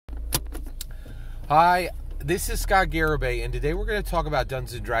Hi, this is Scott Garibay, and today we're going to talk about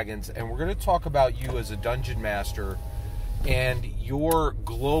Dungeons & Dragons, and we're going to talk about you as a dungeon master and your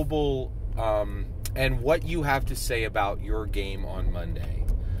global, and what you have to say about your game on Monday.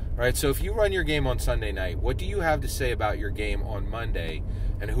 Right? So if you run your game on Sunday night, what do you have to say about your game on Monday,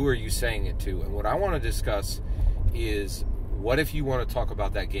 and who are you saying it to? And what I want to discuss is, what if you want to talk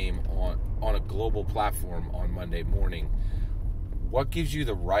about that game on a global platform on Monday morning? What gives you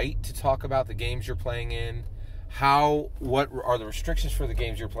the right to talk about the games you're playing in? What are the restrictions for the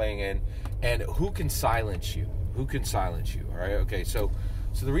games you're playing in? And who can silence you? Who can silence you? All right. Okay. So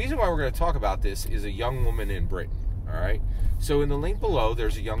the reason why we're going to talk about this is a young woman in Britain. All right. So in the link below,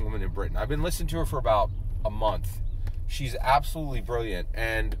 there's a young woman in Britain. I've been listening to her for about a month. She's absolutely brilliant.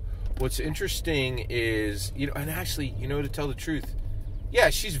 And what's interesting is, and actually, to tell the truth, yeah,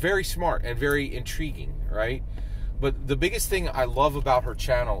 she's very smart and very intriguing. Right. But the biggest thing I love about her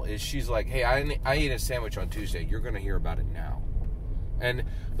channel is she's like, hey, I ate a sandwich on Tuesday. You're going to hear about it now. And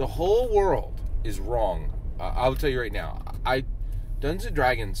the whole world is wrong. I'll tell you right now. Dungeons &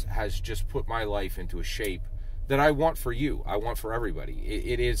 Dragons has just put my life into a shape that I want for you. I want for everybody.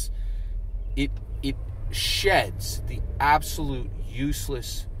 It sheds the absolute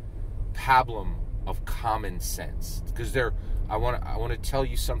useless pablum of common sense. Because I want to tell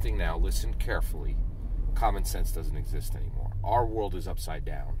you something now. Listen carefully. Common sense doesn't exist anymore. Our world is upside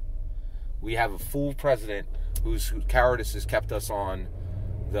down. We have a fool president whose cowardice has kept us on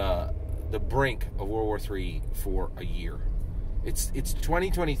the brink of World War III for a year. It's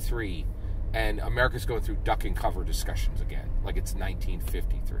 2023, and America's going through duck and cover discussions again, like it's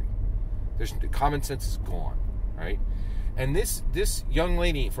 1953. Common sense is gone, right? And this young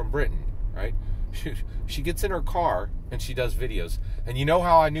lady from Britain, right? She gets in her car and she does videos. And you know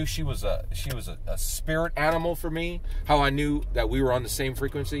how I knew she was a spirit animal for me? How I knew that we were on the same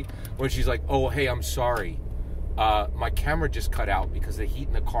frequency? When she's like, oh, hey, I'm sorry. My camera just cut out because the heat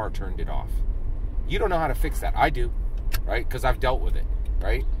in the car turned it off. You don't know how to fix that. I do, right? Because I've dealt with it,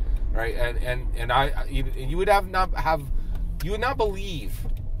 right? Right? And you would not believe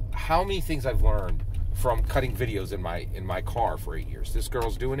how many things I've learned from cutting videos in my car for 8 years. This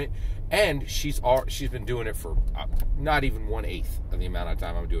girl's doing it, and she's been doing it for not even 1/8 of the amount of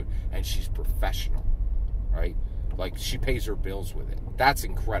time I'm doing it, and she's professional, right? Like, she pays her bills with it. That's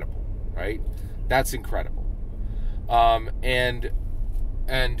incredible, right? That's incredible. And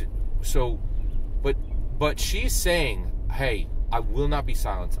so, but she's saying, hey, I will not be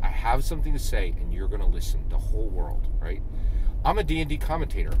silenced. I have something to say, and you're going to listen. The whole world, right? I'm a D&D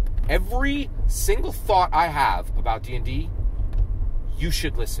commentator. Every single thought I have about D&D, you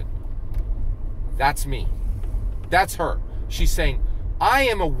should listen. That's me. That's her. She's saying, I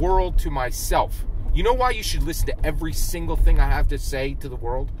am a world to myself. You know why you should listen to every single thing I have to say to the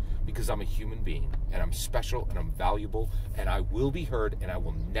world? Because I'm a human being, and I'm special, and I'm valuable, and I will be heard, and I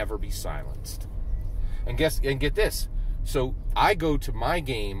will never be silenced. And get this. So I go to my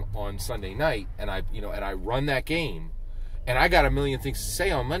game on Sunday night, and I run that game. And I got a million things to say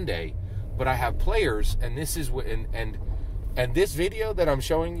on Monday, but I have players, and this is what, and this video that I'm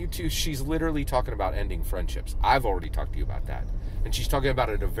showing you to, she's literally talking about ending friendships. I've already talked to you about that, and she's talking about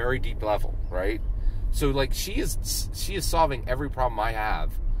it at a very deep level, right? So like she is solving every problem I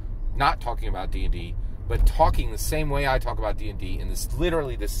have, not talking about D&D, but talking the same way I talk about D&D, in this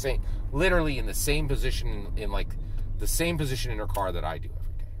literally in the same position in the same position in her car that I do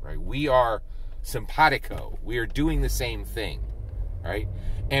every day, right? We are simpatico. We are doing the same thing, right?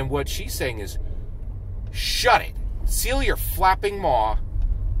 And what she's saying is, shut it. Seal your flapping maw.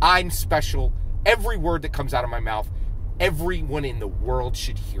 I'm special. Every word that comes out of my mouth, everyone in the world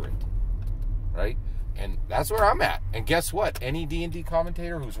should hear it, right? And that's where I'm at. And guess what? Any D&D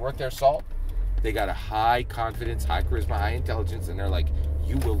commentator who's worth their salt, they got a high confidence, high charisma, high intelligence, and they're like,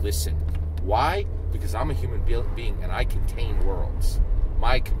 you will listen. Why? Because I'm a human being, and I contain worlds.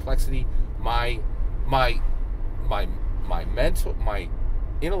 My complexity, my mental, my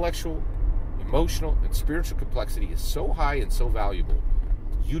intellectual, emotional, and spiritual complexity is so high and so valuable.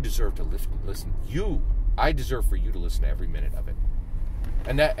 You deserve to listen. I deserve for you to listen to every minute of it.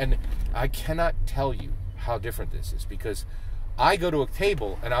 And I cannot tell you how different this is, because I go to a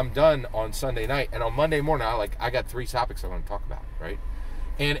table and I'm done on Sunday night, and on Monday morning I got 3 topics I want to talk about, right?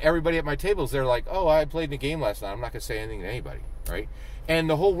 And everybody at my tables, they're like, oh, I played in a game last night. I'm not going to say anything to anybody, right? And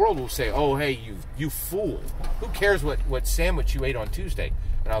the whole world will say, oh, hey, you fool. Who cares what sandwich you ate on Tuesday?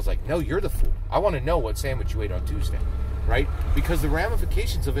 And I was like, no, you're the fool. I want to know what sandwich you ate on Tuesday, right? Because the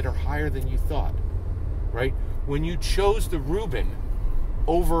ramifications of it are higher than you thought, right? When you chose the Reuben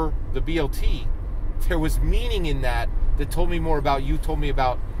over the BLT, there was meaning in that told me more about you, told me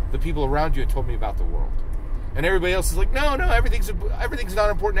about the people around you and told me about the world. And everybody else is like, no, everything's not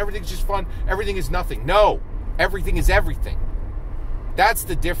important. Everything's just fun. Everything is nothing. No, everything is everything. That's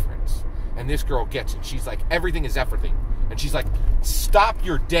the difference. And this girl gets it. She's like, everything is everything. And she's like, stop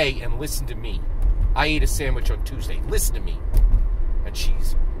your day and listen to me. I ate a sandwich on Tuesday. Listen to me. And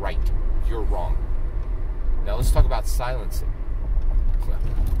she's right. You're wrong. Now let's talk about silencing.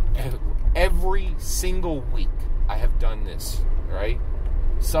 Every single week I have done this, right?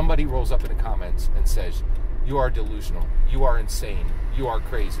 Somebody rolls up in the comments and says, you are delusional. You are insane. You are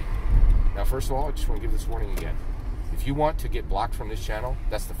crazy. Now, first of all, I just want to give this warning again. If you want to get blocked from this channel,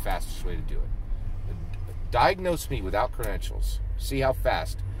 that's the fastest way to do it. Diagnose me without credentials. See how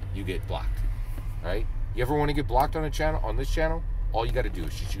fast you get blocked. Right? You ever want to get blocked on a channel, on this channel? All you got to do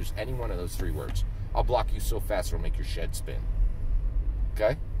is just use any one of those 3 words. I'll block you so fast it'll make your shed spin.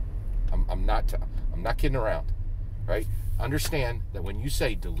 Okay? I'm not kidding around. Right? Understand that when you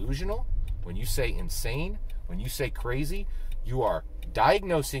say delusional, when you say insane, when you say crazy, you are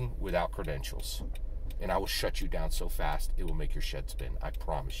diagnosing without credentials. And I will shut you down so fast, it will make your shed spin. I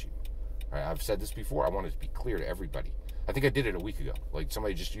promise you. Right? I've said this before. I want it to be clear to everybody. I think I did it a week ago. Like,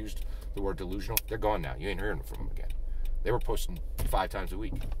 somebody just used the word delusional. They're gone now. You ain't hearing from them again. They were posting 5 times a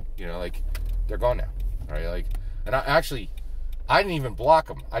week. You know, like, they're gone now. All right? Like, and I didn't even block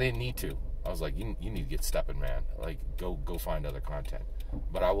them. I didn't need to. I was like, you need to get stepping, man. Like, go find other content.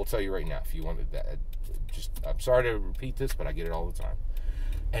 But I will tell you right now, if you wanted that, I'm sorry to repeat this, but I get it all the time.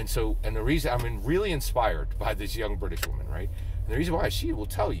 And the reason I'm really inspired by this young British woman, right? And the reason why, she will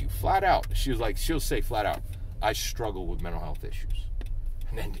tell you flat out, she'll say flat out, I struggle with mental health issues.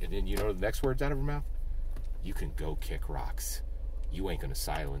 And then you know the next words out of her mouth? You can go kick rocks. You ain't going to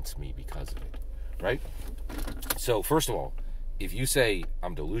silence me because of it, right? So first of all, if you say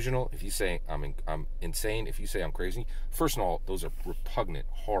I'm delusional, if you say I'm insane, if you say I'm crazy, first of all, those are repugnant,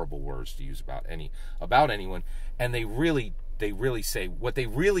 horrible words to use about anyone. And they really say, what they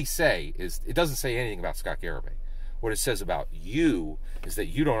really say is, it doesn't say anything about Scott Garibay. What it says about you is that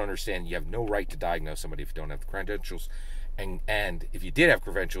you don't understand, you have no right to diagnose somebody if you don't have the credentials. And if you did have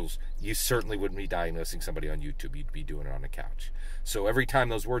credentials, you certainly wouldn't be diagnosing somebody on YouTube. You'd be doing it on the couch. So every time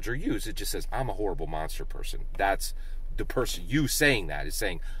those words are used, it just says, I'm a horrible monster person. That's the person, you saying that is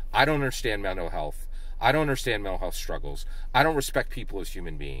saying, I don't understand mental health. I don't understand mental health struggles. I don't respect people as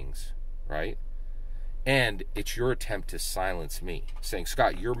human beings, right? And it's your attempt to silence me, saying,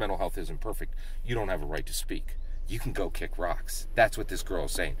 Scott, your mental health isn't perfect. You don't have a right to speak. You can go kick rocks. That's what this girl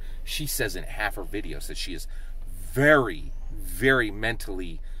is saying. She says in half her videos that she is very, very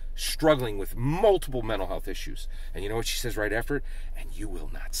mentally struggling with multiple mental health issues. And you know what she says right after it? And you will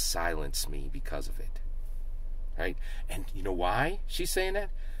not silence me because of it. Right? And you know why she's saying that?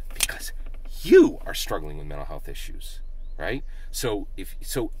 Because you are struggling with mental health issues. Right? So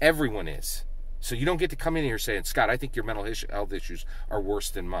everyone is. So you don't get to come in here saying, Scott, I think your mental health issues are worse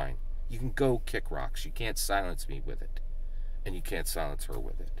than mine. You can go kick rocks. You can't silence me with it. And you can't silence her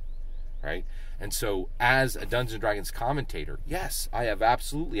with it. Right? And so as a Dungeons & Dragons commentator, yes, I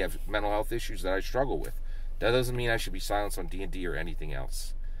absolutely have mental health issues that I struggle with. That doesn't mean I should be silenced on D&D or anything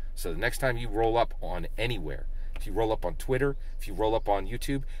else. So the next time you roll up on anywhere, if you roll up on Twitter, if you roll up on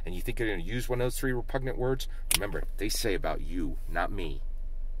YouTube, and you think you're going to use one of those 3 repugnant words, remember, they say about you, not me.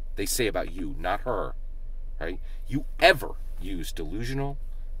 They say about you, not her. Right? You ever use delusional,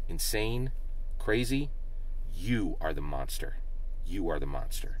 insane, crazy, you are the monster. You are the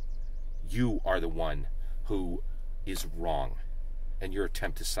monster. You are the one who is wrong. And your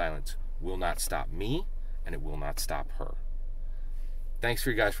attempt to silence will not stop me, and it will not stop her. Thanks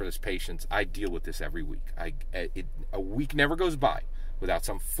for you guys for this patience. I deal with this every week. A week never goes by without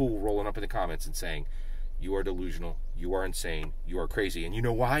some fool rolling up in the comments and saying, you are delusional, you are insane, you are crazy. And you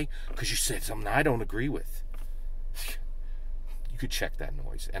know why? Because you said something I don't agree with. You could check that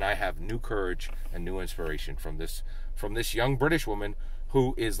noise. And I have new courage and new inspiration from this young British woman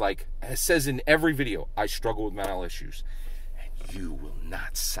who is like, says in every video, I struggle with mental issues. And you will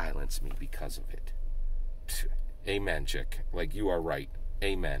not silence me because of it. Amen, chick. Like, you are right.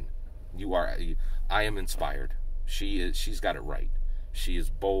 Amen. I am inspired. She's got it right. She is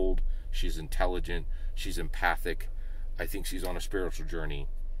bold. She's intelligent. She's empathic. I think she's on a spiritual journey.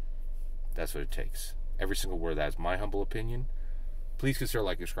 That's what it takes. Every single word of that is my humble opinion. Please consider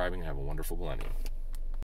liking, subscribing, and have a wonderful millennium.